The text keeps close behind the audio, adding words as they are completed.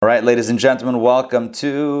right, ladies and gentlemen, welcome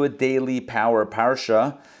to Daily Power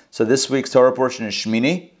Parsha. So this week's Torah portion is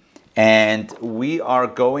Shmini, and we are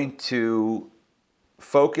going to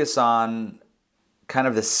focus on kind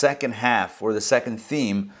of the second half or the second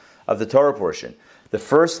theme of the Torah portion. The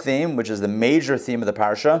first theme, which is the major theme of the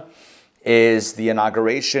Parsha, is the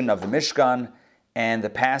inauguration of the Mishkan and the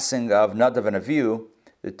passing of Nadav and Avihu,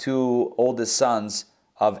 the two oldest sons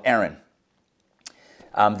of Aaron.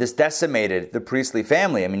 This decimated the priestly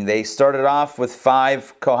family. I mean, they started off with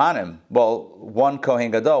 5 Kohanim. Well, 1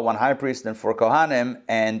 Kohen Gadol, 1 high priest, and 4 Kohanim.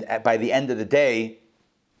 And by the end of the day,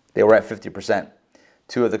 they were at 50%.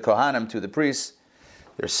 2 of the Kohanim, 2 of the priests,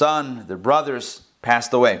 their son, their brothers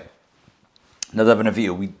passed away. Nadav and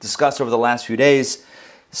Avihu. We discussed over the last few days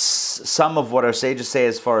some of what our sages say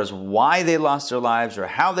as far as why they lost their lives or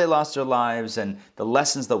how they lost their lives and the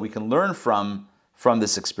lessons that we can learn from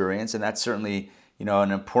this experience. And that's certainly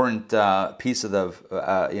an important piece of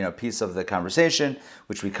the conversation,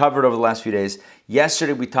 which we covered over the last few days.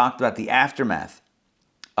 Yesterday, we talked about the aftermath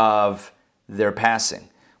of their passing,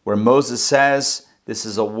 where Moses says this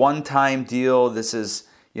is a one-time deal. This is,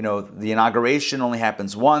 the inauguration only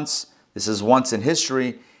happens once. This is once in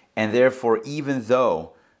history, and therefore, even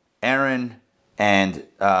though Aaron and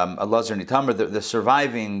Elazar and Itamar, the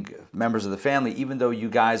surviving members of the family, even though you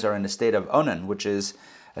guys are in a state of onan, which is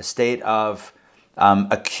a state of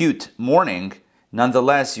acute mourning,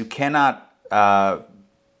 nonetheless, you cannot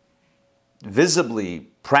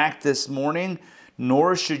visibly practice mourning,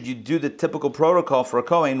 nor should you do the typical protocol for a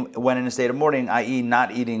Kohen when in a state of mourning, i.e.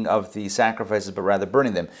 not eating of the sacrifices, but rather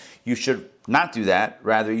burning them. You should not do that.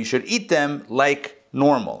 Rather, you should eat them like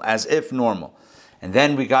normal, as if normal. And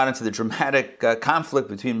then we got into the dramatic conflict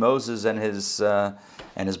between Moses and his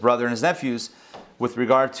brother and his nephews, with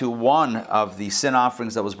regard to one of the sin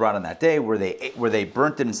offerings that was brought on that day, where they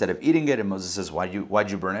burnt it instead of eating it, and Moses says, "Why'd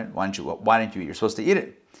you burn it? Why didn't you eat? You're supposed to eat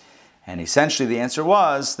it." And essentially, the answer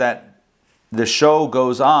was that the show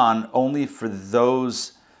goes on only for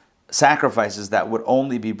those sacrifices that would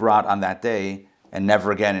only be brought on that day and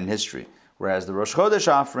never again in history. Whereas the Rosh Chodesh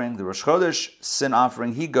offering, the Rosh Chodesh sin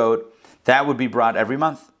offering, he-goat, that would be brought every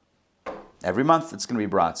month. Every month, it's going to be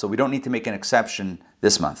brought. So we don't need to make an exception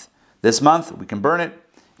this month. This month, we can burn it.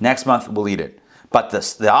 Next month, we'll eat it. But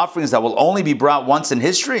the offerings that will only be brought once in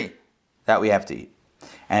history, that we have to eat.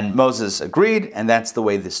 And Moses agreed, and that's the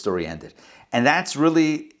way this story ended. And that's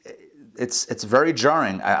really, it's very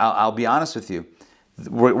jarring. I'll be honest with you.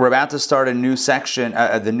 We're about to start a new section,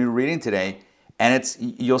 the new reading today, and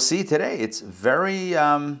you'll see today, it's very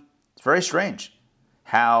strange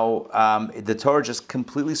how the Torah just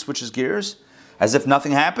completely switches gears, as if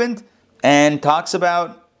nothing happened, and talks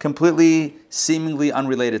about completely, seemingly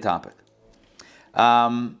unrelated topic.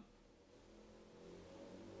 And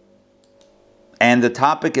the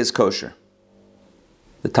topic is kosher.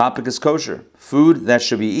 The topic is kosher. Food that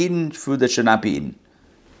should be eaten, food that should not be eaten.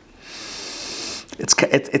 It's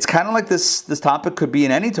kind of like this topic could be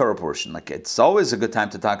in any Torah portion. Like, it's always a good time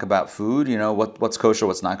to talk about food, what's kosher,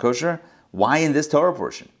 what's not kosher. Why in this Torah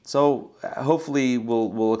portion? So hopefully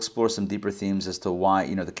we'll explore some deeper themes as to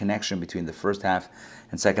why, the connection between the first half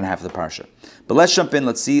and second half of the parsha. But let's jump in.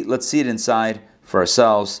 Let's see it inside for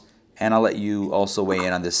ourselves, and I'll let you also weigh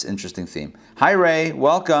in on this interesting theme. Hi, Ray.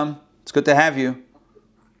 Welcome. It's good to have you.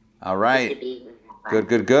 All right.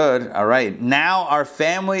 Good. All right. Now our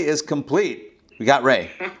family is complete. We got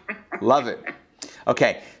Ray. Love it.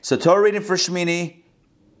 Okay. So Torah reading for Shmini.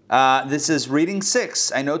 This is reading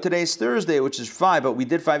 6. I know today's Thursday, which is 5, but we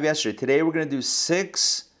did 5 yesterday. Today we're going to do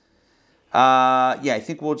 6. I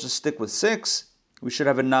think we'll just stick with 6. We should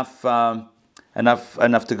have enough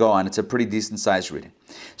to go on. It's a pretty decent sized reading.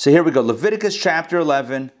 So here we go. Leviticus chapter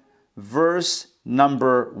 11, verse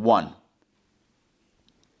number 1.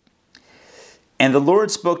 And the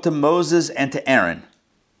Lord spoke to Moses and to Aaron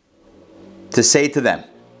to say to them,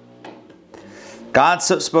 God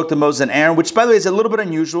spoke to Moses and Aaron, which, by the way, is a little bit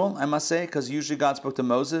unusual, I must say, because usually God spoke to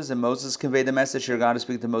Moses, and Moses conveyed the message. Here God is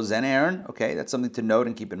speaking to Moses and Aaron. Okay, that's something to note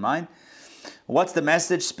and keep in mind. What's the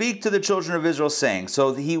message? Speak to the children of Israel, saying.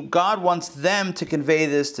 So God wants them to convey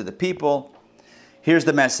this to the people. Here's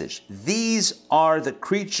the message. These are the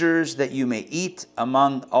creatures that you may eat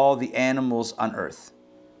among all the animals on earth.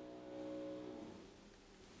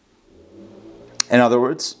 In other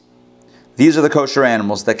words, these are the kosher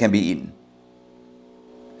animals that can be eaten.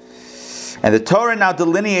 And the Torah now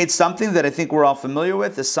delineates something that I think we're all familiar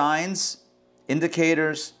with, the signs,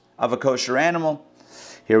 indicators of a kosher animal.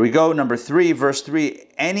 Here we go, number 3, verse 3.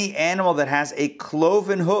 Any animal that has a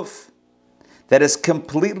cloven hoof that is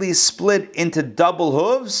completely split into double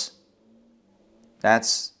hooves,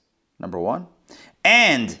 that's number 1.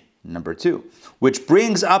 And number 2, which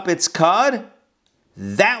brings up its cud,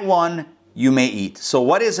 that one you may eat. So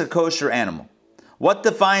what is a kosher animal? What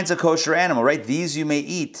defines a kosher animal, right? These you may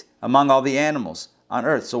eat among all the animals on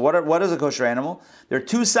earth. So what is a kosher animal? There are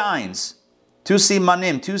 2 signs, 2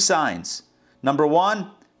 simanim, 2 signs. Number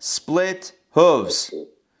 1, split hooves.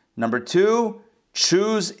 Number 2,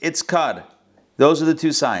 choose its cud. Those are the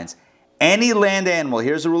 2 signs. Any land animal,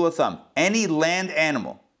 here's a rule of thumb, any land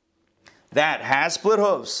animal that has split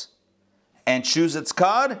hooves and chews its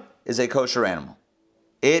cud is a kosher animal.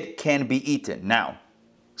 It can be eaten. Now,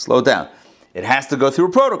 slow down. It has to go through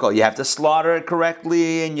a protocol. You have to slaughter it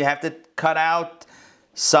correctly, and you have to cut out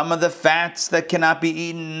some of the fats that cannot be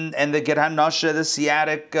eaten, and the Gerhanosha, the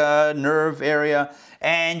sciatic nerve area,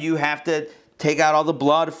 and you have to take out all the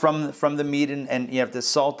blood from the meat, and you have to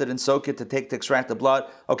salt it and soak it to extract the blood.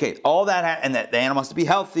 Okay, all that, and the animal has to be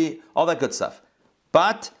healthy, all that good stuff.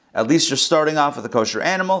 But at least you're starting off with a kosher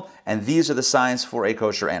animal, and these are the signs for a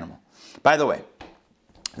kosher animal. By the way,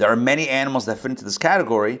 there are many animals that fit into this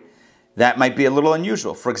category that might be a little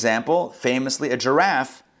unusual. For example, famously, a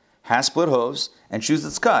giraffe has split hooves and chews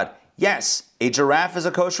its cud. Yes, a giraffe is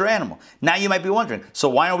a kosher animal. Now you might be wondering, so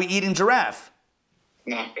why are we eating giraffe?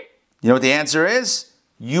 Neck. You know what the answer is?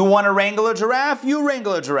 You want to wrangle a giraffe? You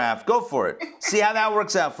wrangle a giraffe. Go for it. See how that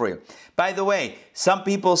works out for you. By the way, some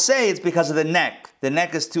people say it's because of the neck. The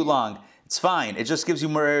neck is too long. It's fine. It just gives you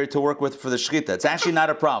more area to work with for the shechita. It's actually not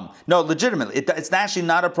a problem. No, legitimately, it's actually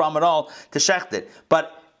not a problem at all to shecht it.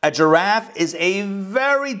 But a giraffe is a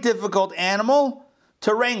very difficult animal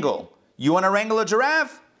to wrangle. You want to wrangle a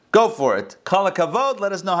giraffe? Go for it. Kol hakavod,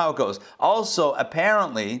 let us know how it goes. Also,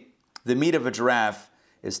 apparently, the meat of a giraffe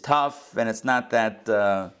is tough, and it's not that,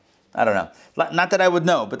 I don't know. Not that I would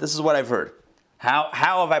know, but this is what I've heard. How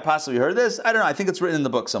have I possibly heard this? I don't know. I think it's written in the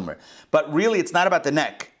book somewhere. But really, it's not about the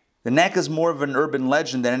neck. The neck is more of an urban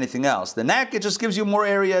legend than anything else. The neck, it just gives you more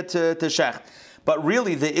area to shecht. But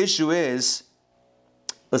really, the issue is,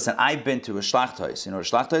 listen, I've been to a shlachtois. You know, a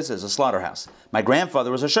shlachtois is a slaughterhouse. My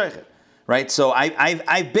grandfather was a sheikhet, right? So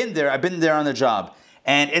I've been there. I've been there on the job.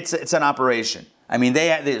 And it's an operation. I mean,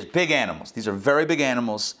 there's big animals. These are very big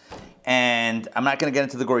animals, and I'm not going to get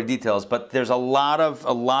into the gory details, but there's a lot of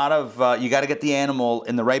you got to get the animal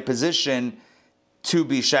in the right position to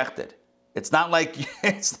be shechted. It's not like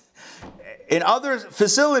in other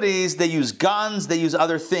facilities they use guns, they use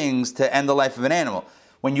other things to end the life of an animal.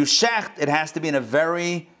 When you shecht, it has to be in a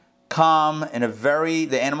very calm,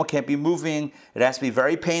 the animal can't be moving. It has to be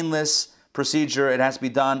very painless procedure. It has to be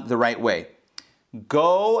done the right way.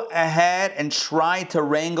 Go ahead and try to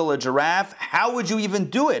wrangle a giraffe. How would you even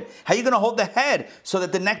do it? How are you going to hold the head so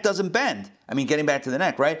that the neck doesn't bend? I mean, getting back to the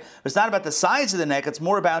neck, right? It's not about the size of the neck. It's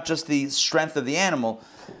more about just the strength of the animal.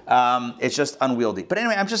 It's just unwieldy. But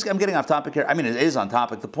anyway, I'm getting off topic here. I mean, it is on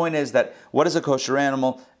topic. The point is that what is a kosher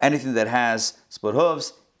animal? Anything that has split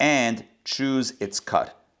hooves and chews its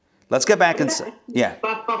cud. Let's get back inside. Yeah.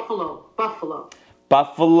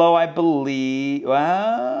 Buffalo, I believe,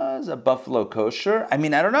 is a buffalo kosher? I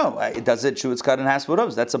mean, I don't know. Does it chew its cud and have split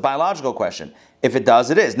hooves? That's a biological question. If it does,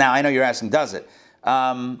 it is. Now, I know you're asking, does it?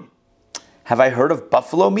 Have I heard of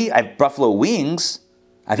buffalo meat? I have buffalo wings.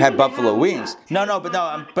 I've had buffalo wings.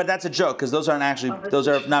 But that's a joke because those are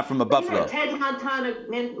not from a buffalo. Ted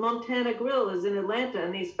Montana Grill is in Atlanta,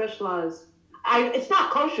 and they specialize. It's not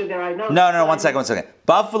kosher there, I know. No, one second.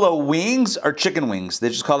 Buffalo wings are chicken wings. They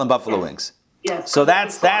just call them buffalo wings. Yes. So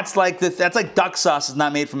that's like duck sauce is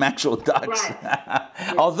not made from actual ducks. Right.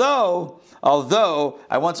 Yes. Although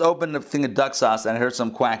I once opened a thing of duck sauce and I heard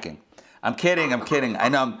some quacking. I'm kidding. I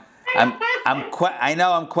know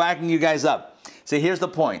I'm quacking you guys up. See, here's the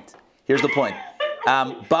point.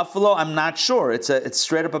 Buffalo, I'm not sure. It's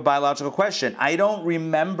straight up a biological question. I don't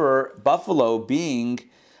remember buffalo being.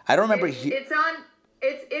 I don't remember.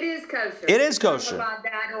 It is kosher. It is kosher.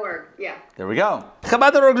 Chabad.org. Yeah. There we go.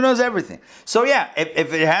 Chabad.org knows everything. So yeah,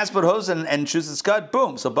 if it has split hooves and chews its cud,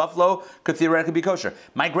 boom. So buffalo could theoretically be kosher.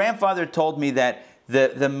 My grandfather told me that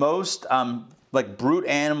the most brute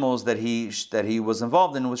animals that he was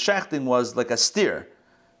involved in with shechting was like a steer,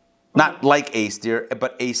 not like a steer,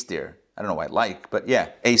 but a steer. I don't know why but yeah,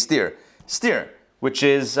 a steer, which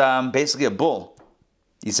is basically a bull,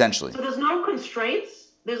 essentially. So there's no constraints.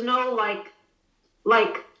 There's no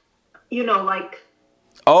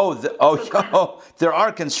there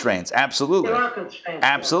are constraints. Absolutely. There are constraints.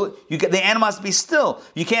 Absolutely. The animal has to be still.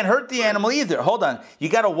 You can't hurt the animal either. Hold on. You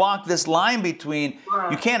got to walk this line between.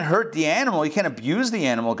 Right. You can't hurt the animal. You can't abuse the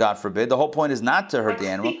animal. God forbid. The whole point is not to hurt the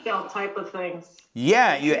animal. Seatbelt type of things.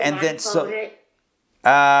 Yeah.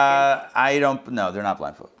 I don't. No, they're not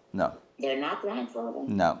blindfolded. No. They're not blindfolded.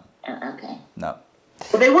 No. Oh, okay. No.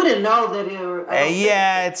 But they wouldn't know that you're.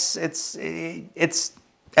 Yeah, it's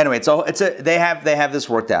anyway. They have this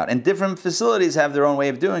worked out, and different facilities have their own way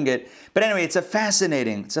of doing it. But anyway, it's a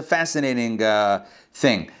fascinating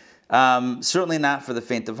thing. Certainly not for the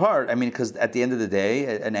faint of heart. I mean, because at the end of the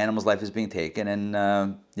day, an animal's life is being taken,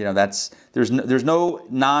 and there's no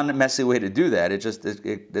non-messy way to do that.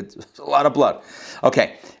 It's a lot of blood.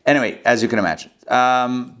 Okay. Anyway, as you can imagine,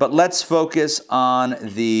 but let's focus on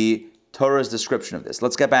the Torah's description of this.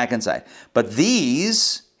 Let's get back inside. But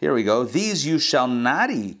these, here we go. These you shall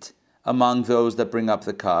not eat among those that bring up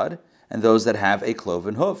the cud and those that have a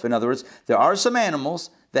cloven hoof. In other words, there are some animals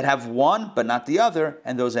that have one but not the other,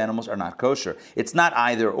 and those animals are not kosher. It's not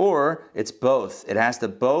either or, it's both. It has to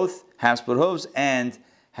both have split hooves and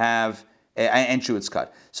chew its cud.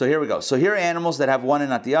 So here we go. So here are animals that have one and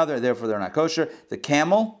not the other, therefore they're not kosher. The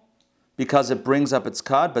camel, because it brings up its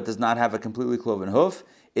cud but does not have a completely cloven hoof,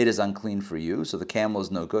 it is unclean for you. So the camel is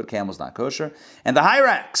no good. Camel's not kosher. And the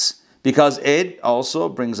hyrax, because it also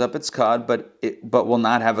brings up its cud but will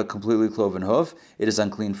not have a completely cloven hoof, it is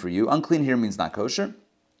unclean for you. Unclean here means not kosher.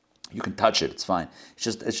 You can touch it; it's fine.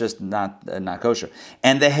 It's just not kosher.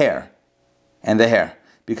 And the hair,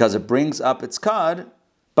 because it brings up its cud,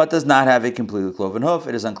 but does not have a completely cloven hoof,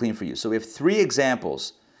 it is unclean for you. So we have three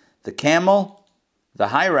examples: the camel, the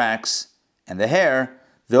hyrax, and the hair.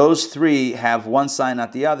 Those three have one sign,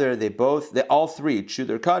 not the other. They all three chew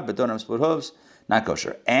their cud, but don't have split hooves, not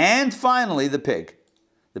kosher. And finally, the pig.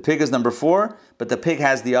 The pig is number 4, but the pig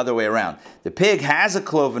has the other way around. The pig has a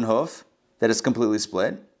cloven hoof that is completely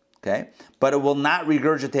split. Okay, but it will not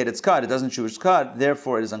regurgitate its cud. It doesn't chew its cud.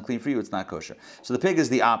 Therefore, it is unclean for you. It's not kosher. So the pig is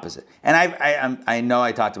the opposite. And I know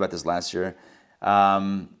I talked about this last year.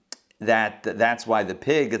 That's why the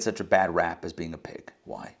pig gets such a bad rap as being a pig.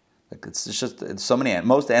 Why? Like it's so many.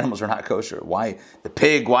 Most animals are not kosher. Why the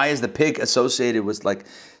pig? Why is the pig associated with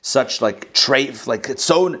such trait? Like it's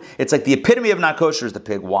like the epitome of not kosher is the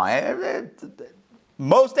pig. Why?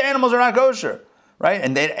 Most animals are not kosher, right?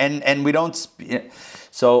 And we don't.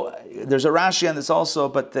 So there's a Rashi on this also,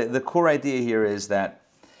 but the core idea here is that,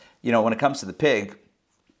 when it comes to the pig,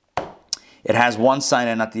 it has one sign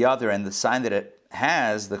and not the other, and the sign that it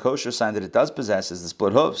has, the kosher sign that it does possess, is the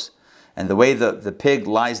split hooves. And the way the pig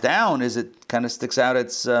lies down is it kind of sticks out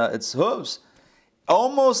its hooves.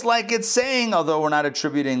 Almost like it's saying, although we're not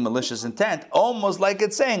attributing malicious intent, almost like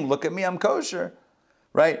it's saying, look at me, I'm kosher,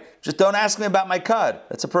 right? Just don't ask me about my cud.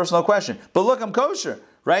 That's a personal question. But look, I'm kosher,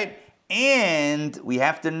 right? And we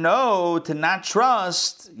have to know to not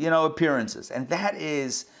trust, appearances. And that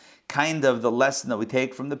is kind of the lesson that we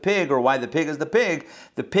take from the pig, or why the pig is the pig.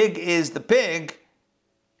 The pig is the pig,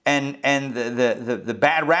 and the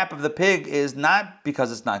bad rap of the pig is not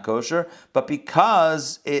because it's not kosher, but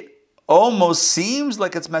because it almost seems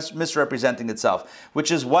like it's misrepresenting itself,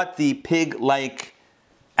 which is what the pig-like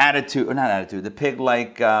attitude, or not attitude, the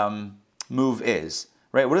pig-like move is.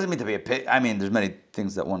 Right? What does it mean to be a pig? I mean, there's many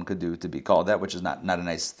things that one could do to be called that, which is not a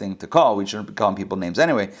nice thing to call. We shouldn't be calling people names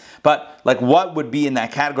anyway. But what would be in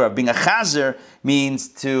that category of being a chazer means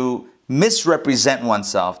to misrepresent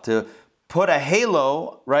oneself, to put a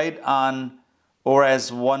halo, right, on, or as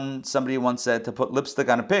somebody once said, to put lipstick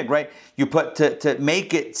on a pig, right? You put to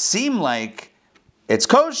make it seem like it's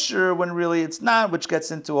kosher when really it's not, which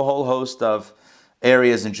gets into a whole host of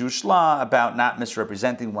areas in Jewish law about not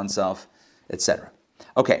misrepresenting oneself, etc.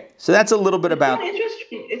 Okay, so that's a little bit about.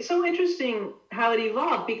 It's so interesting how it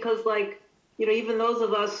evolved, because, even those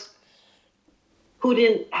of us who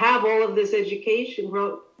didn't have all of this education,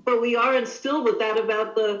 but we are instilled with that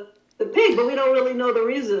about the pig, but we don't really know the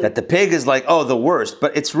reason. That the pig is the worst,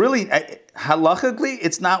 but it's really halachically,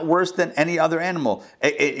 it's not worse than any other animal,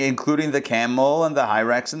 including the camel and the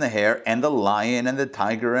hyrax and the hare and the lion and the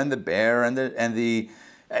tiger and the bear and the.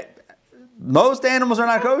 Most animals are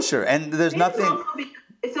not kosher, and there's nothing.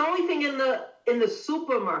 It's the only thing in the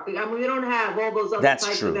supermarket. I mean, we don't have all those other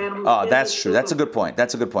types of animals. Oh, that's true. That's a good point.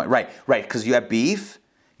 Right. Because you have beef,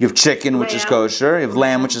 you have chicken, which is kosher, you have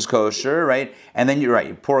lamb, which is kosher, right? And then you're right,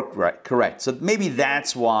 you have pork, right? Correct. So maybe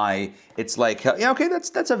that's why it's okay,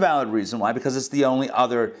 that's a valid reason why, because it's the only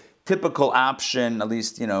other typical option, at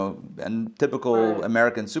least in typical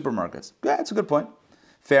American supermarkets. Yeah, that's a good point.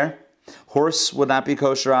 Fair. Horse would not be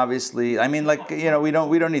kosher, obviously. I mean, we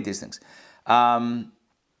don't need these things.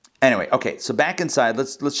 Anyway, okay, so back inside,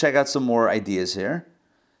 let's check out some more ideas here.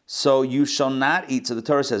 So you shall not eat, so the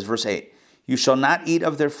Torah says, verse 8, you shall not eat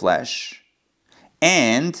of their flesh,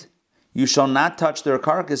 and you shall not touch their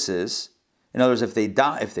carcasses. In other words, if they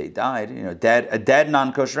died, a dead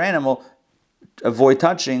non-kosher animal, avoid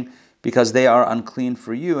touching, because they are unclean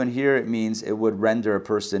for you. And here it means it would render a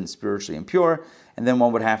person spiritually impure, and then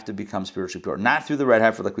one would have to become spiritually pure. Not through the red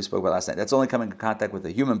heifer like we spoke about last night. That's only coming in contact with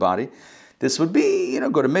the human body. This would be,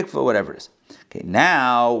 go to mikvah, whatever it is. Okay,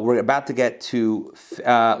 now we're about to get to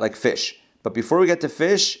fish. But before we get to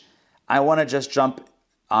fish, I want to just jump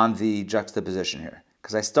on the juxtaposition here.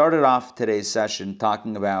 Because I started off today's session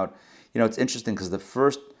talking about, it's interesting because the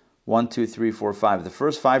first 1, 2, 3, 4, 5, the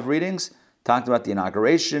first 5 readings talked about the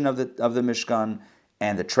inauguration of the Mishkan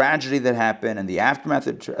and the tragedy that happened and the aftermath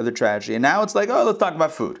of the tragedy. And now it's like, let's talk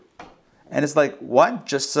about food. And it's like, what?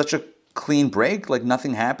 Just such a clean break? Like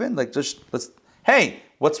nothing happened? Like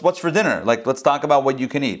what's for dinner? Like, let's talk about what you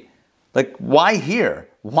can eat. Like, why here?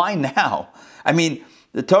 Why now? I mean,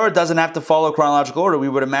 the Torah doesn't have to follow chronological order. We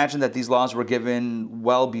would imagine that these laws were given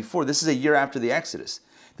well before. This is a year after the Exodus.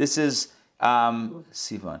 This is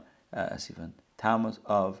Sivan, Tammuz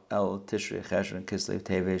of El Tishrei Cheshvan Kislev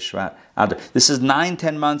Teves Shvat Adar. This is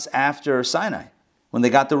 9-10 months after Sinai, when they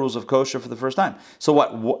got the rules of kosher for the first time. So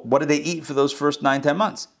what did they eat for those first 9-10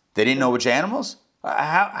 months? They didn't know which animals?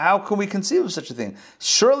 How can we conceive of such a thing?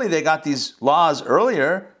 Surely they got these laws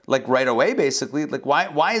earlier, like right away, basically. Like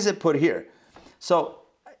why is it put here? So,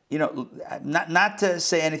 not to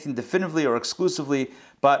say anything definitively or exclusively,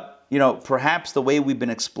 but, perhaps the way we've been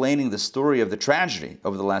explaining the story of the tragedy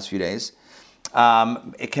over the last few days,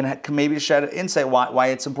 it can maybe shed insight why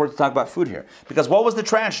it's important to talk about food here. Because what was the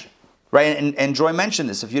tragedy? Right? And Joy mentioned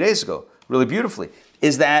this a few days ago, really beautifully,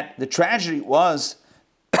 is that the tragedy was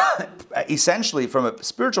essentially, from a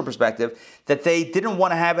spiritual perspective, that they didn't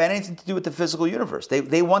want to have anything to do with the physical universe.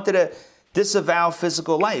 They wanted to disavow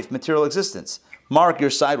physical life, material existence. Mark, you're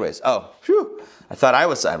sideways. Oh, phew. I thought I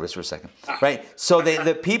was sideways for a second. Right? So they,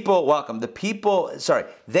 Nadav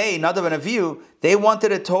and Avihu, they wanted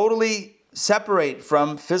to totally separate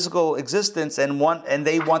from physical existence and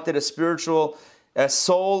they wanted a spiritual,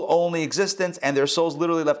 soul-only existence, and their souls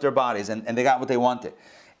literally left their bodies, and they got what they wanted.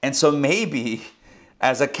 And so maybe,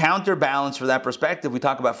 as a counterbalance for that perspective, we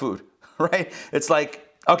talk about food, right? It's like,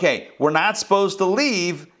 okay, we're not supposed to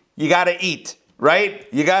leave, you got to eat, right?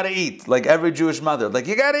 You got to eat, like every Jewish mother. Like,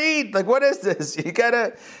 you got to eat, like, what is this?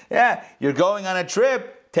 You're going on a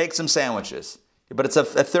trip, take some sandwiches. But it's a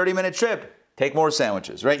 30-minute trip, take more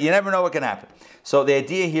sandwiches, right? You never know what can happen. So the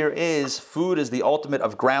idea here is food is the ultimate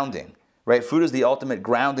of grounding, right? Food is the ultimate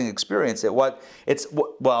grounding experience.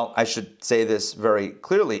 I should say this very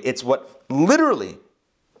clearly. It's what literally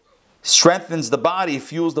strengthens the body,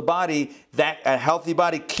 fuels the body. That a healthy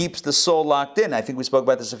body keeps the soul locked in. I think we spoke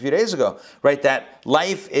about this a few days ago, right? That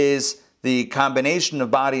life is the combination of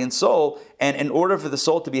body and soul, and in order for the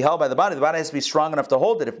soul to be held by the body has to be strong enough to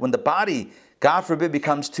hold it. When the body, God forbid,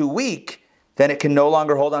 becomes too weak, then it can no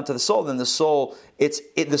longer hold on to the soul. Then the soul,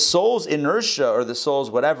 the soul's inertia, or the soul's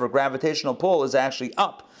whatever gravitational pull, is actually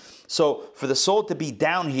up. So for the soul to be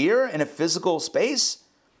down here in a physical space,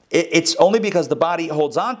 it's only because the body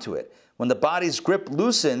holds on to it. When the body's grip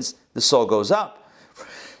loosens, the soul goes up.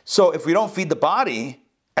 So if we don't feed the body,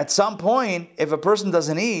 at some point, if a person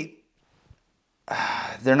doesn't eat,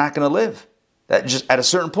 they're not going to live. That just at a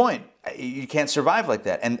certain point, you can't survive like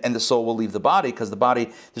that, and the soul will leave the body, because the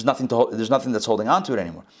body, there's nothing that's holding on to it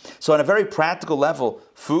anymore. So on a very practical level,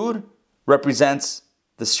 food represents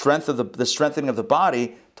the strengthening of the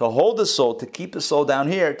body to hold the soul, to keep the soul down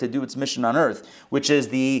here, to do its mission on earth, which is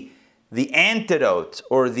the antidote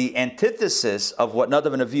or the antithesis of what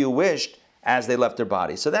Nadav and Avihu wished as they left their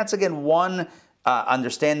body. So that's again one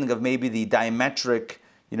understanding of maybe the diametric,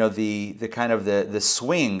 the kind of the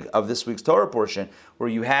swing of this week's Torah portion, where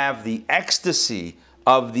you have the ecstasy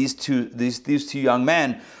of these two young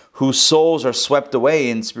men whose souls are swept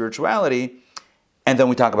away in spirituality, and then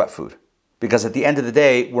we talk about food. Because at the end of the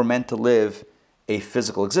day, we're meant to live a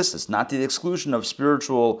physical existence, not to the exclusion of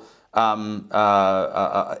spiritual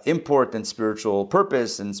import and spiritual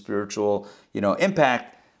purpose and spiritual,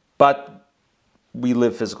 impact, but we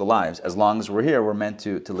live physical lives. As long as we're here, we're meant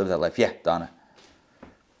to live that life. Yeah, Donna.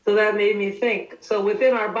 So that made me think. So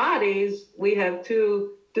within our bodies, we have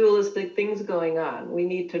two dualistic things going on. We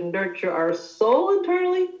need to nurture our soul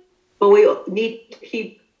internally, but we need to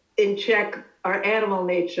keep in check our animal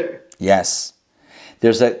nature. Yes.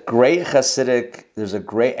 There's a great Hasidic,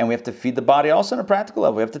 and we have to feed the body also on a practical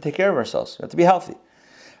level. We have to take care of ourselves. We have to be healthy.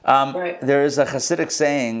 Right. There is a Hasidic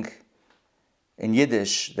saying in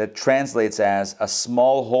Yiddish that translates as, a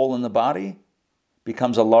small hole in the body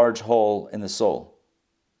becomes a large hole in the soul.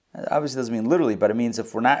 It obviously doesn't mean literally, but it means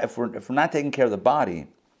if we're not taking care of the body,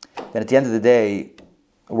 then at the end of the day,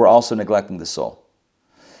 we're also neglecting the soul.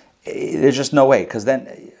 There's just no way, because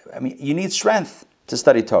then, you need strength to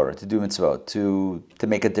study Torah, to do mitzvot, to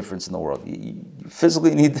make a difference in the world. You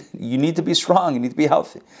physically you need to be strong, you need to be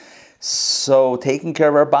healthy. So taking care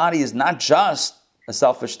of our body is not just a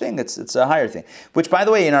selfish thing, it's a higher thing. Which, by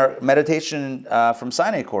the way, in our meditation from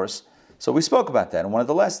Sinai course, so we spoke about that in one of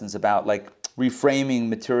the lessons about like reframing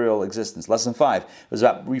material existence. Lesson 5 was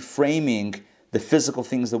about reframing the physical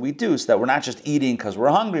things that we do so that we're not just eating because we're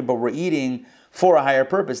hungry, but we're eating for a higher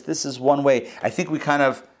purpose. This is one way. I think we kind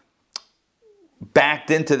of backed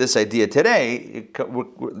into this idea today.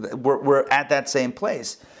 We're at that same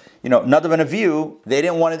place. Nadav and Avihu, they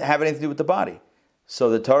didn't want to have anything to do with the body. So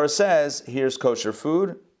the Torah says, here's kosher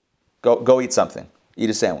food, go eat something. Eat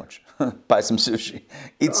a sandwich. Buy some sushi.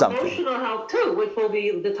 Eat something. Emotional health too, which will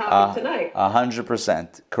be the topic tonight.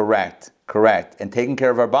 100%. Correct. And taking care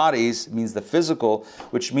of our bodies means the physical,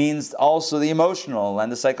 which means also the emotional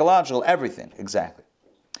and the psychological, everything. Exactly.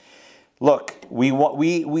 Look,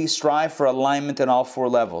 we strive for alignment in all 4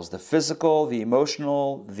 levels: the physical, the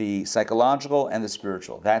emotional, the psychological, and the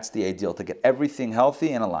spiritual. That's the ideal, to get everything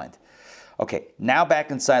healthy and aligned. Okay, now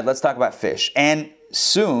back inside, let's talk about fish. And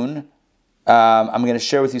soon, I'm going to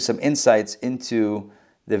share with you some insights into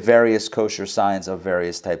the various kosher signs of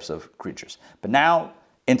various types of creatures. But now,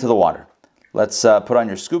 into the water. Let's put on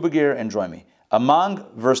your scuba gear and join me.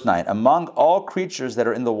 Verse 9, among all creatures that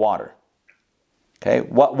are in the water, okay,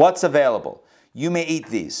 what's available? You may eat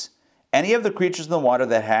these. Any of the creatures in the water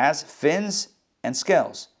that has fins and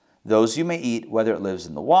scales, those you may eat, whether it lives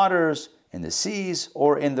in the waters, in the seas,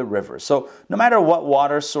 or in the rivers. So no matter what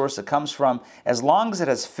water source it comes from, as long as it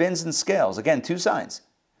has fins and scales, again, 2 signs.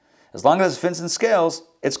 As long as it has fins and scales,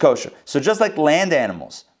 it's kosher. So just like land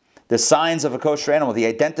animals, the signs of a kosher animal, the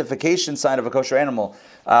identification sign of a kosher animal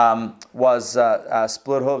was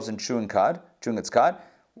split hooves and chewing its cud.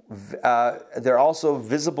 There are also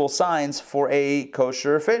visible signs for a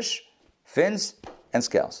kosher fish: fins and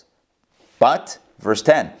scales. But, verse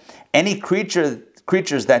 10, any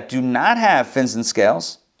creatures that do not have fins and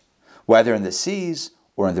scales, whether in the seas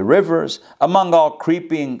or in the rivers, among all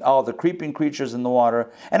the creeping creatures in the water,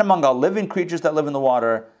 and among all living creatures that live in the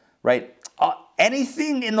water, right?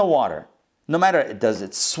 Anything in the water, no matter, does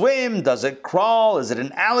it swim, does it crawl, is it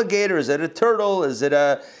an alligator, is it a turtle,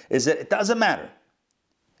 it doesn't matter.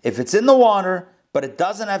 If it's in the water, but it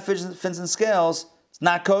doesn't have fins and scales, it's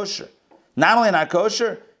not kosher. Not only not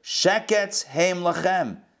kosher, sheketz heim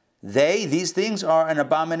lachem. These things are an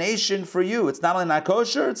abomination for you. It's not only not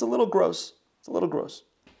kosher, it's a little gross.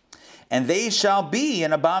 And they shall be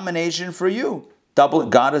an abomination for you.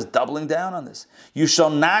 God is doubling down on this. You shall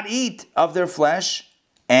not eat of their flesh,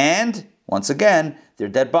 and, once again, their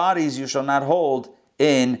dead bodies you shall not hold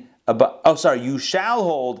in, you shall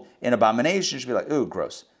hold in abomination. You should be like, ooh,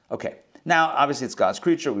 gross. Okay. Now, obviously it's God's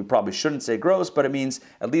creature. We probably shouldn't say gross, but it means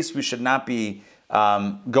at least we should not be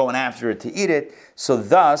going after it to eat it. So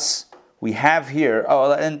thus, we have here,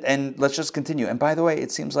 and let's just continue. And by the way,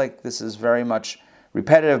 it seems like this is very much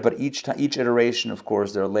repetitive, but each iteration, of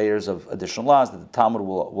course, there are layers of additional laws that the Talmud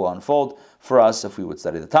will unfold for us if we would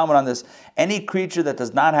study the Talmud on this. Any creature that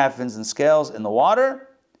does not have fins and scales in the water,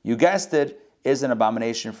 you guessed it, is an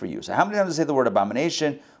abomination for you. So how many times does it say the word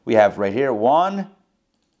abomination? We have right here 1,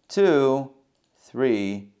 2,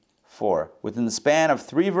 3, 4. Within the span of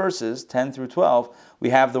 3 verses, 10 through 12,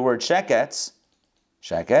 we have the word sheketz,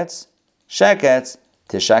 tishaketzu,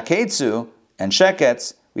 and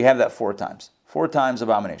sheketz. We have that 4 times. 4 times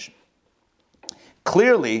abomination.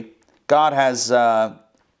 Clearly, God has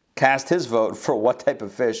cast his vote for what type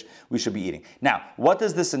of fish we should be eating. Now, what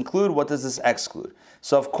does this include? What does this exclude?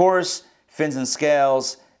 So, of course, fins and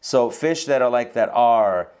scales. So, fish that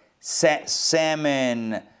are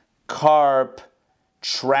salmon, carp,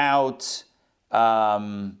 trout,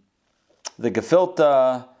 the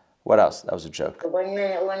gefilte. What else? That was a joke. 1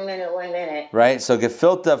 minute. Right? So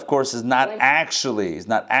gefilte, of course, is not actually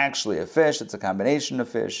a fish. It's a combination of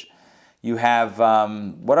fish. You have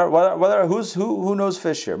who knows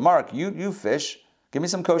fish here? Mark, you fish. Give me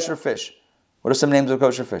some kosher fish. What are some names of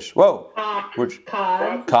kosher fish? Whoa. Cod.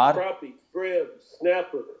 Crappie, crab,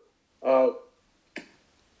 snapper,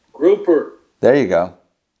 grouper. There you go.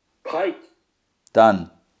 Pike.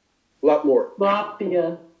 Done. A lot more.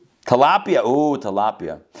 Tilapia. Ooh,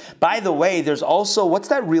 tilapia. By the way, there's also, what's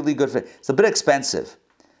that really good fish? It's a bit expensive.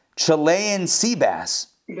 Chilean sea bass.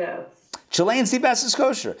 Yes. Chilean sea bass is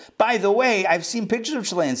kosher. By the way, I've seen pictures of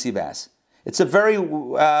Chilean sea bass. It's a very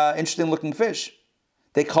interesting looking fish.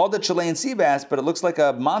 They called it Chilean sea bass, but it looks like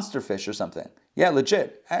a monster fish or something. Yeah,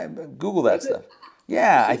 legit. Google that stuff.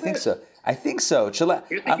 Yeah, I think so. You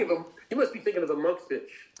must be thinking of the monkfish.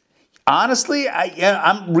 Honestly,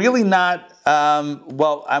 I'm really not.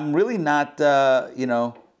 I'm really not.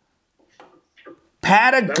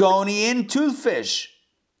 Patagonian toothfish.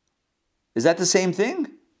 Is that the same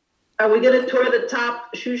thing? Are we going to tour the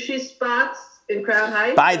top sushi spots in Crown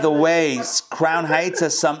Heights? By the way, Crown Heights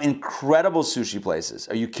has some incredible sushi places.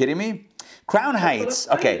 Are you kidding me? Crown Heights.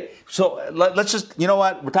 Okay, so let's just. You know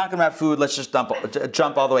what? We're talking about food. Let's just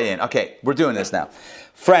jump all the way in. Okay, we're doing this now,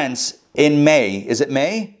 friends. In May, is it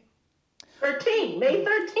May? May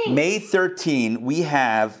 13th. May 13, we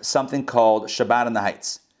have something called Shabbat in the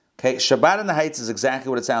Heights. Okay, Shabbat in the Heights is exactly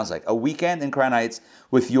what it sounds like. A weekend in Crown Heights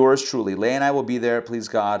with yours truly. Leigh and I will be there, please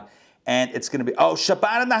God. And it's going to be,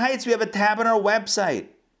 Shabbat in the Heights, we have a tab on our website.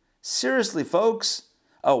 Seriously, folks.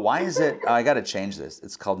 Oh, why is it? I got to change this.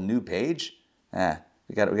 It's called New Page.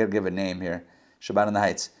 We got to give a name here. Shabbat in the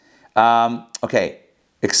Heights. Okay,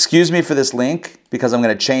 excuse me for this link because I'm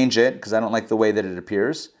going to change it because I don't like the way that it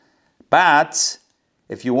appears. But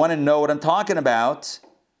if you want to know what I'm talking about,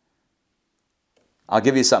 I'll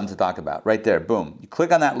give you something to talk about right there. Boom. You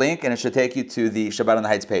click on that link and it should take you to the Shabbat in the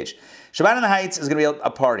Heights page. Shabbat in the Heights is going to be a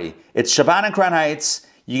party. It's Shabbat in Crown Heights.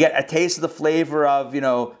 You get a taste of the flavor of,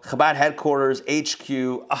 Chabad headquarters, HQ.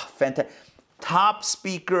 Fantastic. Top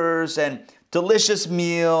speakers and delicious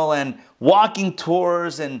meal and walking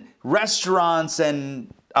tours and restaurants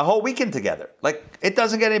and a whole weekend together. Like, it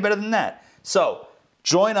doesn't get any better than that. So,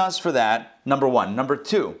 join us for that, number one. Number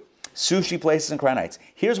two, sushi places in Crown Heights.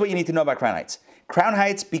 Here's what you need to know about Crown Heights. Crown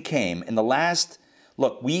Heights became, in the last,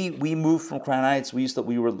 look, we moved from Crown Heights. We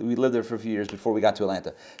lived there for a few years before we got to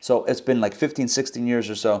Atlanta. So it's been like 15, 16 years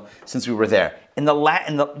or so since we were there. In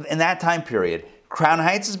that time period, Crown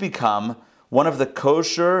Heights has become one of the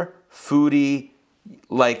kosher, foodie,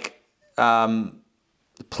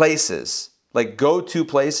 places, like go-to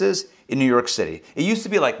places in New York City. It used to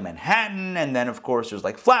be like Manhattan, and then of course there's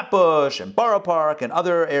like Flatbush and Borough Park and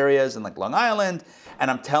other areas and like Long Island.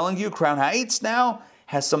 And I'm telling you, Crown Heights now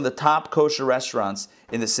has some of the top kosher restaurants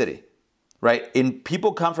in the city, right?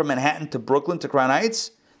 People come from Manhattan to Brooklyn to Crown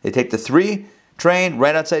Heights. They take the 3 train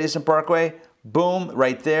right outside Eastern Parkway. Boom,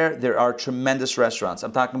 right there. There are tremendous restaurants.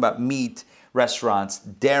 I'm talking about meat restaurants,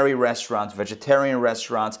 dairy restaurants, vegetarian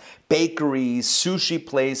restaurants, bakeries, sushi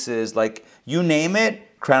places, like you name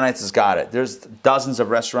it, Crown Heights has got it. There's dozens of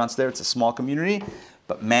restaurants there. It's a small community.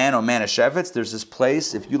 But man, oh man, Shevitz, there's this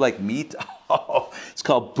place, if you like meat, it's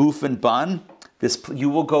called Boof and Bun. You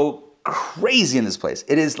will go crazy in this place.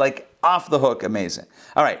 It is like off the hook amazing.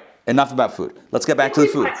 All right, enough about food. Let's get back to the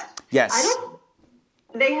food. Yes.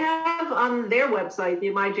 They have on their website, the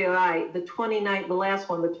MIJI, the last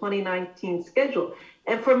one, the 2019 schedule.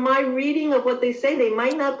 And from my reading of what they say, they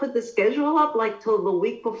might not put the schedule up like till the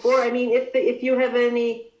week before. I mean, if you have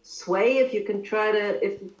any sway, if you can try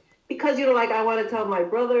to, because I want to tell my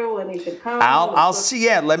brother when he should come. I'll see.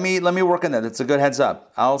 Yeah, let me work on that. That's a good heads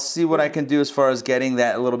up. I'll see what I can do as far as getting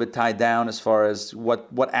that a little bit tied down as far as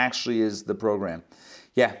what actually is the program.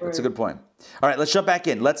 Yeah, that's a good point. All right, let's jump back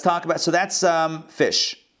in. Let's talk about, so that's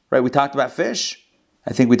fish, right? We talked about fish.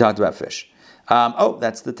 I think we talked about fish.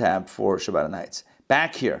 That's the tab for Shabbat Nights.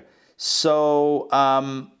 Back here. So,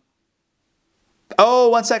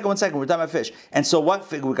 one second. We're talking about fish. And so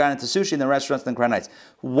we got into sushi in the restaurants and Crown Heights.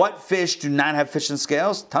 What fish do not have fish and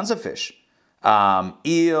scales? Tons of fish.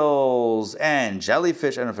 Eels and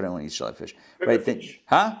jellyfish. I don't know if anyone eats jellyfish. Triggerfish.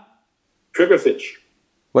 Huh? Triggerfish.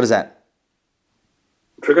 What is that?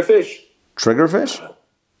 Triggerfish. Triggerfish?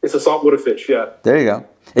 It's a saltwater fish, yeah. There you go.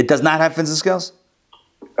 It does not have fins and scales?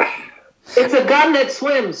 It's a gun that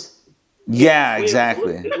swims. Yeah,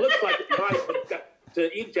 exactly. It looks like it might, but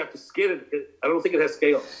to eat, you have to skin it. I don't think it has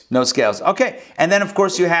scales. No scales. Okay. And then, of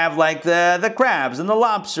course, you have like the crabs and the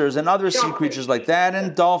lobsters and other sea creatures like that,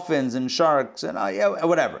 and dolphins and sharks and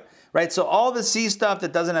whatever. Right? So all the sea stuff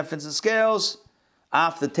that doesn't have fins and scales,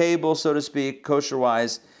 off the table, so to speak,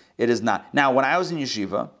 kosher-wise, it is not. Now, when I was in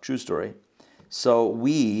yeshiva, true story, so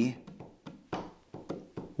we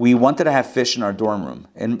wanted to have fish in our dorm room.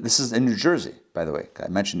 And this is in New Jersey, by the way. I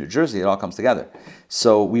mentioned New Jersey, it all comes together.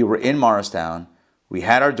 So we were in Morristown. We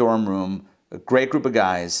had our dorm room, a great group of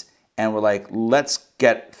guys, and we're like, let's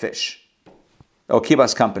get fish. It'll keep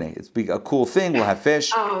us company. It's a cool thing. We'll have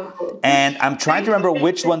fish. And I'm trying to remember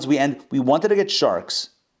which ones we wanted to get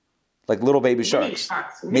sharks, like little baby sharks.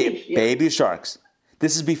 Baby sharks.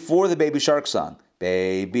 This is before the Baby Shark song.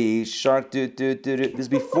 Baby Shark, do. This is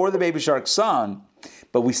before the Baby Shark song,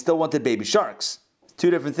 but we still wanted baby sharks. Two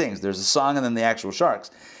different things. There's a song and then the actual sharks.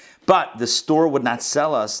 But the store would not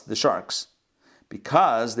sell us the sharks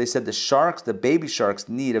because they said the baby sharks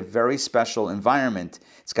need a very special environment.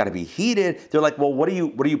 It's got to be heated. They're like, well, what are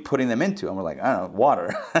you putting them into? And we're like, I don't know,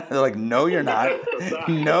 water. They're like, no, you're not.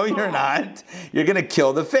 No, you're not. You're going to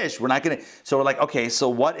kill the fish. We're not going to. So we're like, okay, so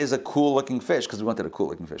what is a cool looking fish? Because we wanted a cool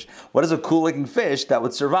looking fish. What is a cool looking fish that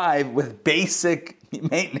would survive with basic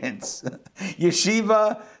maintenance?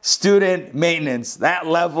 Yeshiva student maintenance, that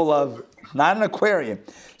level of, not an aquarium.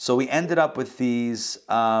 So we ended up with these,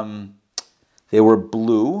 they were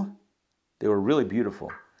blue. They were really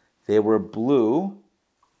beautiful. They were blue.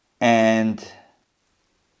 And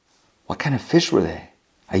what kind of fish were they?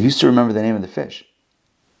 I used to remember the name of the fish.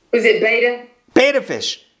 Was it beta? Beta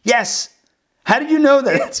fish. Yes. How did you know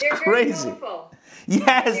that? That's They're crazy. Very colorful.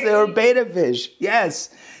 Yes, they were beta fish.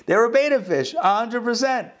 Yes, they were beta fish,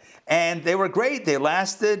 100%. And they were great. They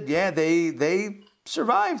lasted. Yeah, they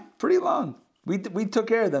survived pretty long. We took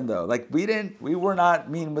care of them though. Like we were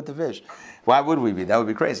not mean with the fish. Why would we be? That would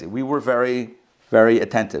be crazy. We were very, very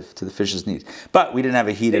attentive to the fish's needs. But we didn't have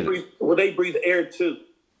a heated. They breathe air too.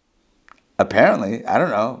 Apparently, I don't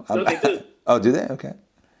know. No, they do. Oh, do they? Okay.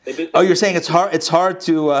 Oh, you're saying it's hard. It's hard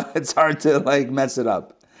to like mess it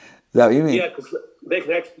up. Is that what you mean? Yeah, because they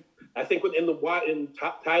can actually. I think in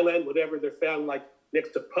Thailand, whatever, they're found like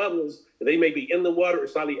next to puddles. They may be in the water or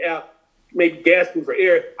slightly out, maybe gasping for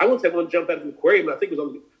air. I once had one jump out of the aquarium. I think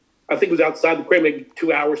it was outside the aquarium, maybe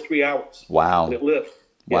 2 hours, 3 hours. Wow. And it lived.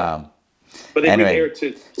 Yeah. Wow. But they Anyway, breathe air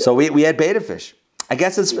too. Yeah. So we had beta fish. I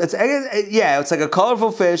guess it's like a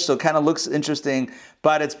colorful fish, so it kind of looks interesting,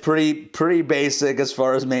 but it's pretty basic as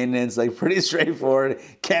far as maintenance, like pretty straightforward.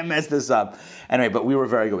 Can't mess this up. Anyway, but we were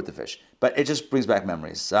very good with the fish. But it just brings back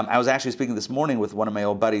memories. I was actually speaking this morning with one of my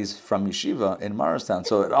old buddies from Yeshiva in Morristown,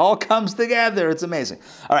 so it all comes together. It's amazing.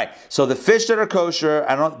 All right, so the fish that are kosher,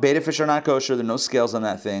 beta fish are not kosher. There are no scales on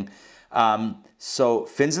that thing. So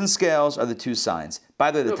fins and scales are the two signs.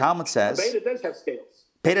 By the way, the Talmud says Beta does have scales.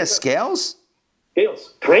 beta has scales.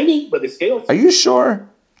 Scales. Tiny, but the scales. Are you sure?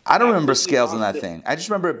 I don't remember Absolutely scales on that positive. thing. I just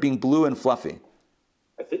remember it being blue and fluffy.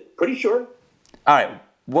 I think, pretty sure. All right,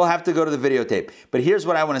 we'll have to go to the videotape. But here's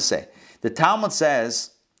what I want to say. The Talmud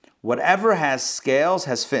says, whatever has scales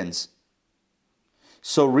has fins.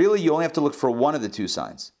 So really, you only have to look for one of the two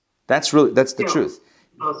signs. That's the truth.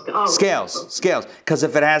 Scales. Because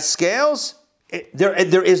if it has scales,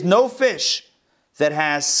 there is no fish that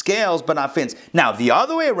has scales but not fins. Now, the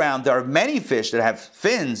other way around, there are many fish that have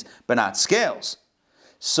fins but not scales.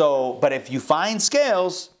 So, but if you find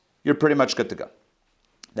scales, you're pretty much good to go.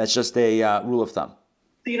 That's just a rule of thumb.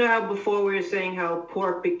 You know how before we were saying how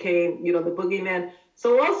pork became, the boogeyman.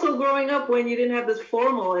 So also growing up when you didn't have this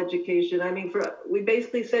formal education, I mean, we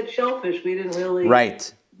basically said shellfish. We didn't really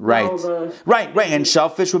Right. And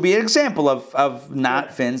shellfish would be an example of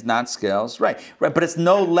not fins, not scales. Right. But it's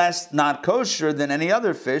no less not kosher than any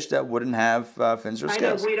other fish that wouldn't have fins or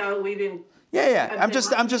scales. I know we didn't. Yeah. I'm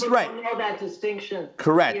just right. Don't know that distinction.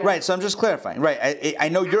 Correct. Yeah. Right. So I'm just clarifying. Right. I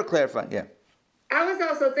know you're clarifying. Yeah. I was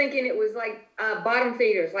also thinking it was like bottom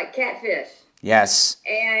feeders, like catfish. Yes.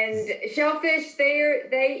 And shellfish,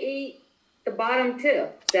 they eat the bottom too.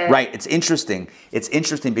 So. Right. It's interesting. It's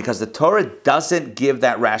interesting because the Torah doesn't give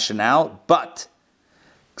that rationale, but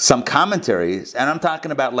some commentaries, and I'm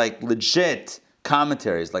talking about like legit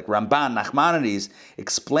commentaries, like Ramban, Nachmanides,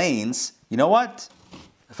 explains, you know what?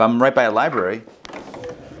 If I'm right by a library.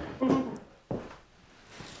 Are you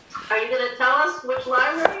going to tell us which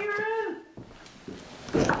library you're in?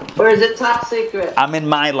 Or is it top secret? I'm in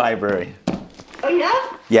my library. Oh,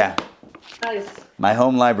 yeah? Yeah. Nice. My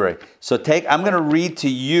home library. So I'm going to read to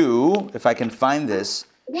you, if I can find this.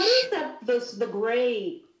 What is that, the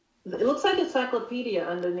gray? It looks like encyclopedia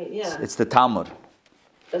underneath, yeah. It's the Talmud.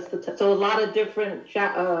 That's so a lot of different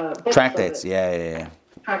books. Tractates, of it. yeah.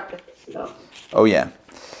 Tractates, yeah. Oh, yeah.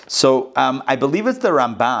 So I believe it's the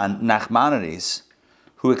Ramban, Nachmanides,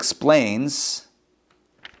 who explains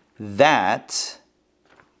that...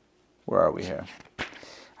 Where are we here?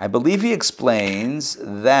 I believe he explains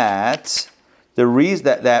that the reason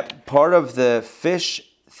that part of the fish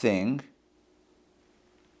thing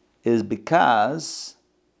is because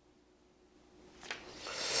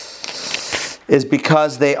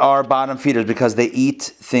they are bottom feeders, because they eat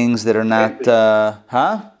things that are not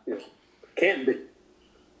Can't be.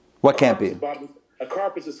 What can't be? A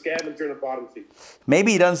carp is a scavenger and a bottom feeder.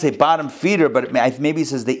 Maybe he doesn't say bottom feeder, but maybe he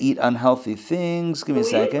says they eat unhealthy things. Give me a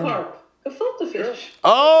second. A filter fish.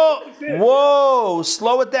 Oh, whoa!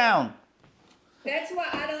 Slow it down. That's why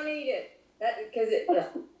I don't eat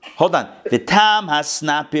it. Hold on. Vitam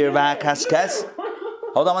hasnapir v'hakaskes.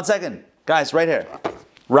 Hold on 1 second. Guys, right here.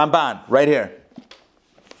 Ramban, right here.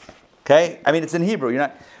 Okay? I mean, it's in Hebrew. You're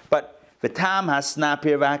not... But Vitam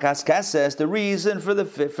hasnapir v'hakaskes, the reason for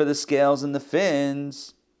the scales and the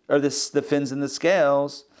fins or the fins and the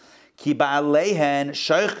scales.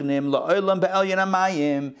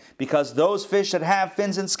 Because those fish that have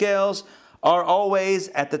fins and scales are always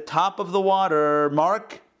at the top of the water.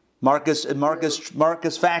 Marcus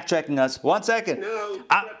fact checking us. 1 second. No, it's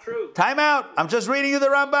not true. Time out. I'm just reading you the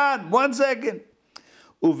Ramban. 1 second.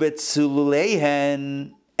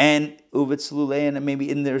 Uvitzululehen and maybe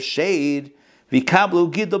in their shade,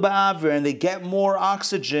 vikablu gidol ba'aver, and they get more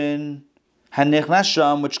oxygen,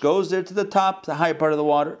 hanechnasham, which goes there to the top, the higher part of the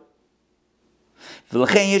water. And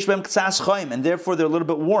therefore they're a little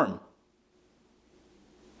bit warm.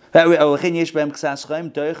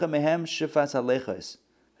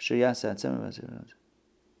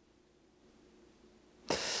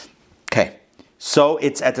 Okay, so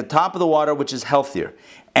it's at the top of the water, which is healthier,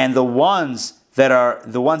 and the ones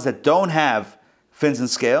that don't have fins and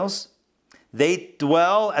scales, they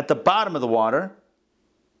dwell at the bottom of the water.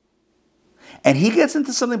 And he gets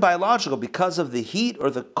into something biological because of the heat or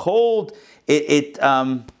the cold. It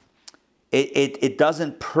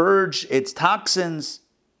doesn't purge its toxins.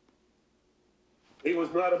 He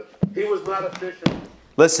was not a fisherman.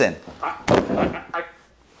 Listen,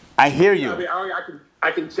 I hear you. I mean,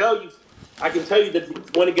 I can tell you that if you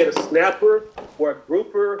want to get a snapper or a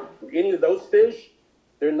grouper, any of those fish,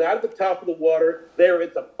 they're not at the top of the water. They're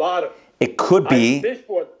at the bottom. It could be.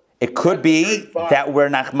 It could be that where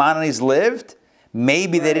Nachmanides lived,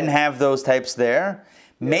 maybe they didn't have those types there.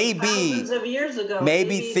 Maybe thousands of years ago.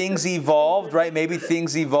 Maybe things evolved, right? Maybe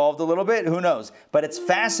things evolved a little bit. Who knows? But it's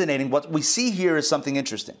fascinating. What we see here is something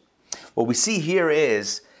interesting. What we see here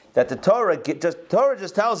is that the Torah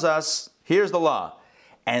just tells us, here's the law.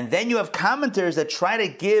 And then you have commentators that try to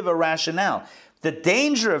give a rationale. The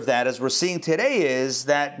danger of that, as we're seeing today, is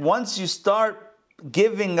that once you start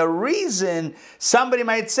giving a reason, somebody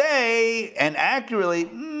might say, and accurately,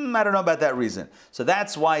 I don't know about that reason. So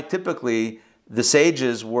that's why typically the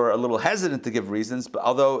sages were a little hesitant to give reasons, but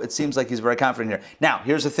although it seems like he's very confident here. Now,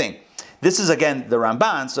 here's the thing. This is, again, the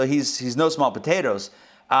Ramban, so he's no small potatoes.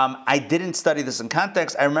 I didn't study this in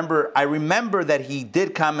context. I remember that he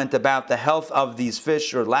did comment about the health of these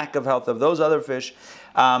fish or lack of health of those other fish.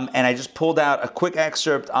 And I just pulled out a quick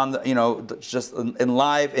excerpt on the, just in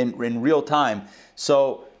live in real time.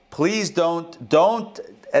 So please don't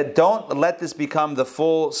let this become the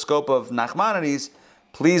full scope of Nachmanides.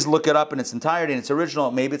 Please look it up in its entirety, in its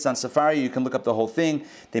original. Maybe it's on Safari. You can look up the whole thing.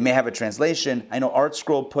 They may have a translation. I know Art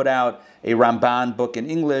Scroll put out a Ramban book in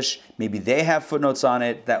English. Maybe they have footnotes on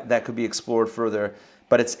it that could be explored further.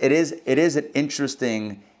 But it is an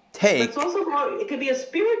interesting take. It's also it could be a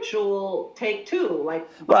spiritual take too.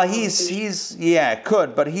 Well, it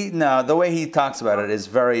could, but the way he talks about it is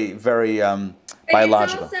very, very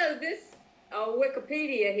biological. And also, this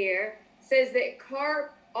Wikipedia here says that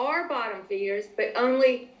carp are bottom feeders, but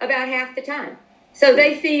only about half the time. So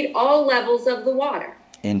they feed all levels of the water.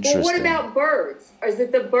 Interesting. Well, what about birds? Is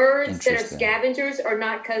it the birds that are scavengers are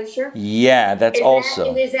not kosher? Yeah, is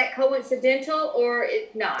that coincidental or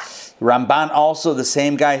not? Ramban also, the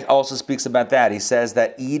same guy also speaks about that. He says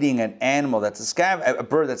that eating an animal that's a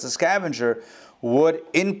bird that's a scavenger would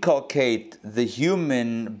inculcate the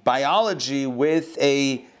human biology with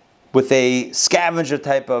a scavenger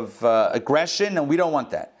type of aggression, and we don't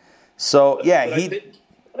want that. So a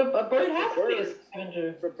bird has to be a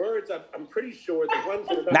scavenger. For birds, I'm pretty sure the ones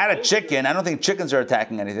that are not a chicken. I don't think chickens are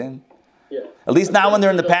attacking anything. Yeah. At least not when they're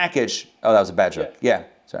in the package. Oh, that was a bad joke. Yeah.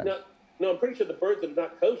 Sorry. No, I'm pretty sure the birds that are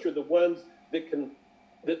not kosher are the ones that can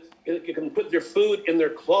put their food in their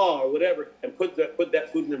claw or whatever and put that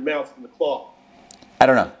food in their mouth from the claw. I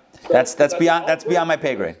don't know. So that's beyond my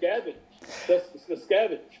pay grade. That's the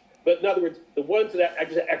scavenge. But in other words, the ones that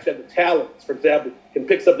actually have the talons, for example, can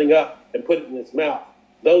pick something up and put it in its mouth.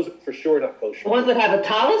 Those are for sure not kosher. The ones that have a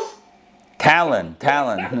talus? Talon.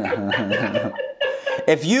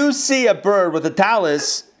 If you see a bird with a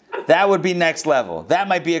talus, that would be next level. That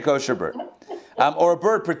might be a kosher bird. Or a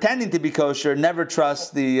bird pretending to be kosher. Never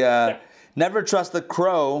trust the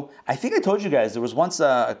crow. I think I told you guys there was once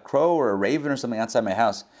a crow or a raven or something outside my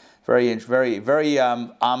house. Very, very, very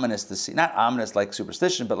ominous to see. Not ominous like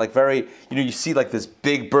superstition, but like very, you see like this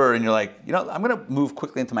big bird and you're like, I'm going to move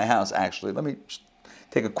quickly into my house, actually. Let me just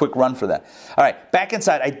take a quick run for that. All right, back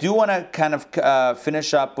inside. I do want to kind of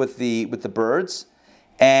finish up with the birds.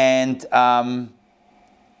 And,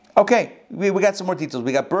 okay, we got some more details.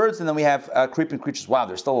 We got birds and then we have creeping creatures. Wow,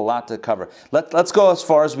 there's still a lot to cover. Let's go as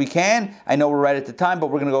far as we can. I know we're right at the time,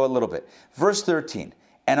 but we're going to go a little bit. Verse 13.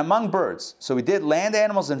 and among birds. So we did land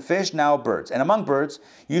animals and fish, now birds. And among birds,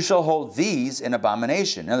 you shall hold these in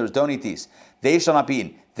abomination. In other words, don't eat these. They shall not be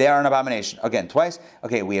eaten. They are an abomination. Again, twice.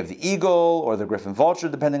 Okay, we have the eagle or the griffin vulture,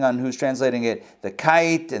 depending on who's translating it, the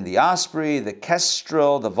kite and the osprey, the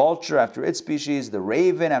kestrel, the vulture after its species, the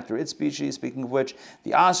raven after its species, speaking of which,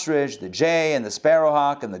 the ostrich, the jay and the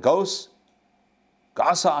sparrowhawk and the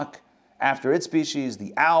goshawk after its species,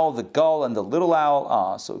 the owl, the gull, and the little owl.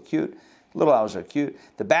 Ah, so cute. Little owls are cute.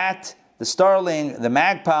 The bat, the starling, the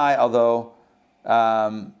magpie, although,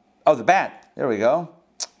 the bat. There we go.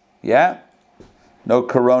 Yeah. No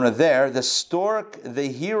corona there. The stork,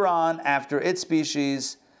 the heron after its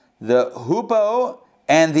species, the hoopoe,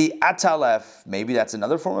 and the atalef. Maybe that's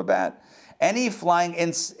another form of bat. Any flying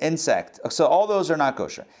insect. So all those are not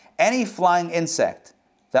kosher. Any flying insect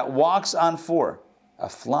that walks on four. A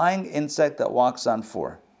flying insect that walks on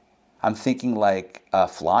four. I'm thinking like a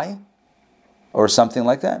fly or something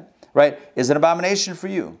like that, right? Is an abomination for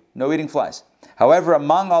you. No eating flies. However,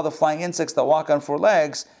 among all the flying insects that walk on four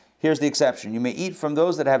legs, here's the exception. You may eat from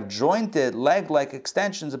those that have jointed leg-like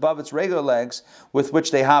extensions above its regular legs with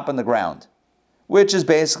which they hop on the ground, which is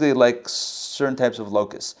basically like certain types of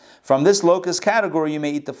locusts. From this locust category, you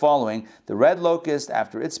may eat the following: the red locust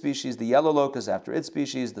after its species, the yellow locust after its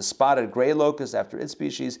species, the spotted gray locust after its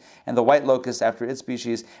species, and the white locust after its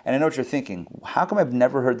species. And I know what you're thinking, how come I've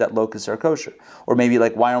never heard that locusts are kosher? Or maybe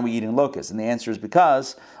like, why aren't we eating locusts? And the answer is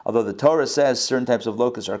because, although the Torah says certain types of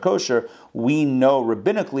locusts are kosher, we know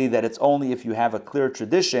rabbinically that it's only if you have a clear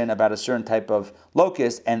tradition about a certain type of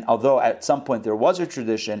locust, and although at some point there was a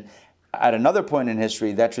tradition, at another point in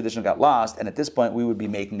history, that tradition got lost, and at this point, we would be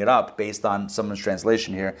making it up based on someone's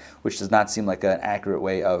translation here, which does not seem like an accurate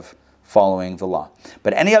way of following the law.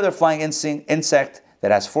 But any other flying insect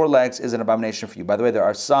that has four legs is an abomination for you. By the way, there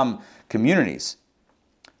are some communities,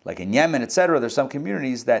 like in Yemen, etc., there's some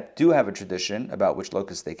communities that do have a tradition about which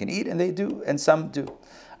locusts they can eat, and they do, and some do.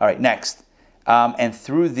 All right, next. And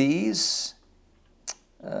through these...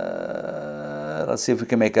 let's see if we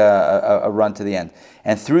can make a run to the end.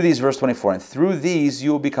 And through these, verse 24, and through these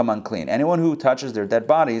you will become unclean. Anyone who touches their dead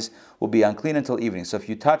bodies will be unclean until evening. So if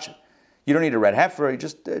you touch, you don't need a red heifer,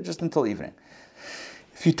 just until evening.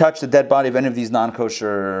 If you touch the dead body of any of these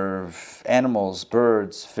non-kosher animals,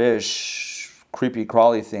 birds, fish, creepy,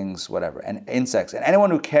 crawly things, whatever, and insects, and anyone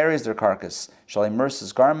who carries their carcass shall immerse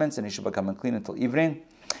his garments, and he shall become unclean until evening.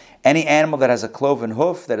 Any animal that has a cloven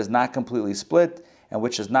hoof that is not completely split, and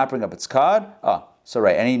which does not bring up its cod,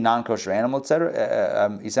 any non-kosher animal,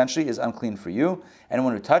 etc., essentially is unclean for you.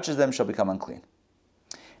 Anyone who touches them shall become unclean.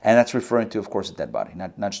 And that's referring to, of course, a dead body,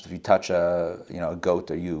 not just if you touch a goat,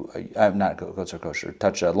 or not goats are kosher,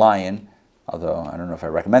 touch a lion, although I don't know if I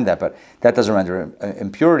recommend that, but that doesn't render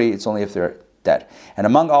impurity, it's only if they're dead. And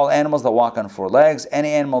among all animals that walk on four legs,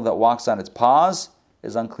 any animal that walks on its paws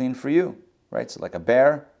is unclean for you, right? So like a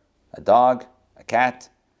bear, a dog, a cat,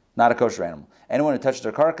 not a kosher animal. Anyone who touches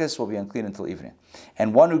their carcass will be unclean until evening.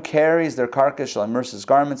 And one who carries their carcass shall immerse his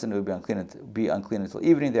garments, and it will be unclean until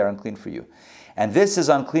evening. They are unclean for you. And this is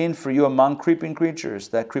unclean for you among creeping creatures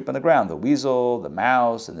that creep on the ground: the weasel, the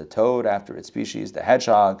mouse, and the toad after its species, the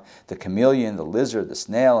hedgehog, the chameleon, the lizard, the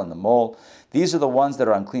snail, and the mole. These are the ones that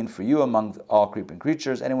are unclean for you among all creeping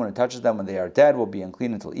creatures. Anyone who touches them when they are dead will be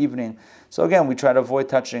unclean until evening. So again, we try to avoid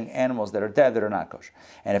touching animals that are dead, that are not kosher.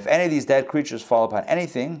 And if any of these dead creatures fall upon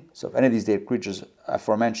anything, so if any of these dead creatures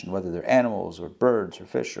aforementioned, whether they're animals or birds or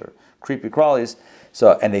fish or creepy crawlies,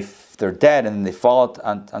 and they're dead and they fall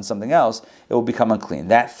on something else, it will become unclean.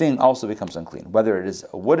 That thing also becomes unclean. Whether it is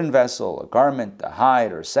a wooden vessel, a garment, a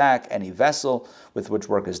hide, or a sack, any vessel with which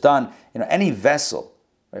work is done, any vessel,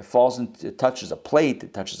 right, it touches a plate,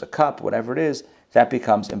 it touches a cup, whatever it is, that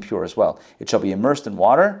becomes impure as well. It shall be immersed in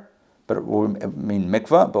water, but it will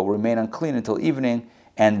mikvah, but will remain unclean until evening,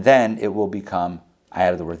 and then it will become, I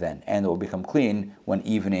added the word then, and it will become clean when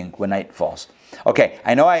night falls. Okay,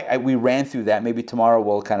 I know we ran through that. Maybe tomorrow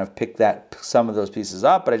we'll kind of pick some of those pieces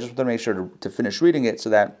up, but I just want to make sure to finish reading it so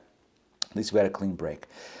that at least we had a clean break.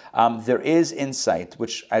 There is insight,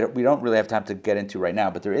 which we don't really have time to get into right now,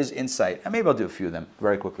 but there is insight, and maybe I'll do a few of them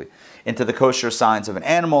very quickly, into the kosher signs of an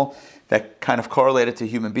animal that kind of correlated to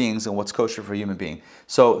human beings and what's kosher for a human being.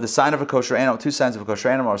 So the sign of a kosher animal, two signs of a kosher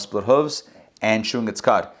animal are split hooves and chewing its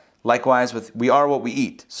cud. Likewise, we are what we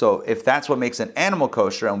eat. So if that's what makes an animal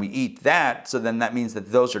kosher and we eat that, so then that means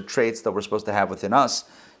that those are traits that we're supposed to have within us,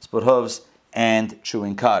 split hooves and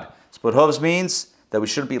chewing cud. Split hooves means that we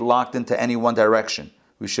shouldn't be locked into any one direction.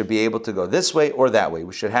 We should be able to go this way or that way.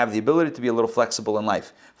 We should have the ability to be a little flexible in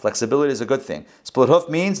life. Flexibility is a good thing. Split hoof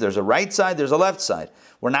means there's a right side, there's a left side.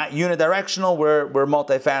 We're not unidirectional, we're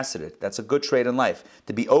multifaceted. That's a good trait in life.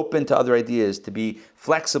 To be open to other ideas, to be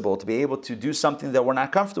flexible, to be able to do something that we're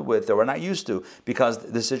not comfortable with, that we're not used to, because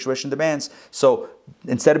the situation demands. So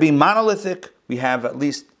instead of being monolithic, we have at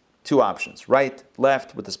least two options, right,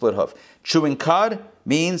 left with the split hoof. Chewing cud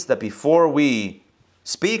means that before we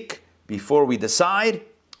speak, before we decide,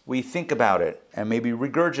 we think about it and maybe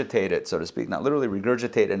regurgitate it, so to speak. Not literally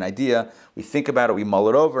regurgitate an idea. We think about it, we mull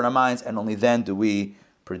it over in our minds, and only then do we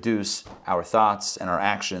produce our thoughts and our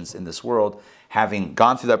actions in this world. Having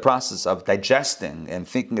gone through that process of digesting and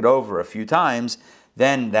thinking it over a few times,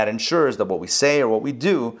 then that ensures that what we say or what we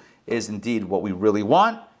do is indeed what we really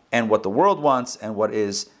want and what the world wants and what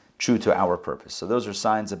is true to our purpose. So those are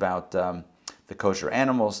signs about the kosher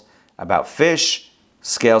animals. About fish,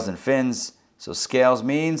 scales and fins. So scales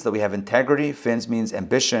means that we have integrity. Fins means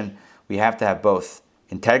ambition. We have to have both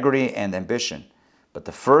integrity and ambition. But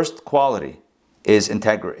the first quality is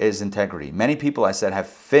integrity. Many people, I said, have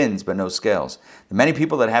fins but no scales. The many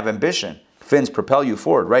people that have ambition, fins propel you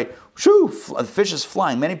forward, right? Shoo, the fish is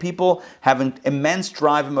flying. Many people have an immense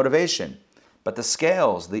drive and motivation. But the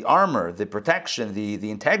scales, the armor, the protection,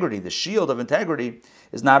 the integrity, the shield of integrity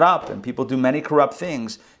is not up. And people do many corrupt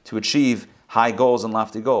things to achieve high goals and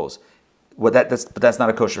lofty goals. But that's not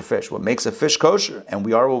a kosher fish. What makes a fish kosher, and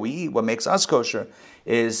we are what we eat, what makes us kosher,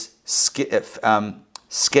 is scales,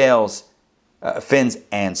 fins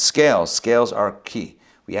and scales. Scales are key.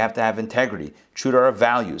 We have to have integrity, true to our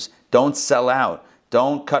values. Don't sell out.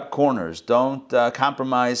 Don't cut corners. Don't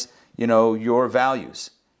compromise, your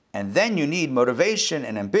values. And then you need motivation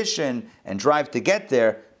and ambition and drive to get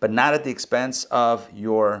there, but not at the expense of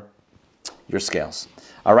your scales.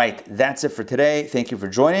 All right, that's it for today. Thank you for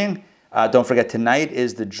joining. Don't forget, tonight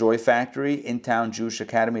is the Joy Factory,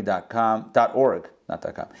 intownjewishacademy.org,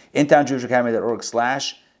 not .com,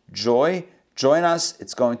 intownjewishacademy.org/joy. Join us.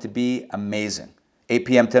 It's going to be amazing. 8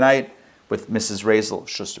 p.m. tonight with Mrs. Razel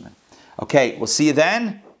Schusterman. Okay, we'll see you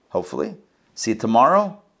then, hopefully. See you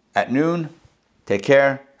tomorrow at noon. Take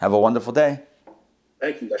care. Have a wonderful day.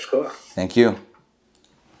 Thank you. That's cool. Thank you.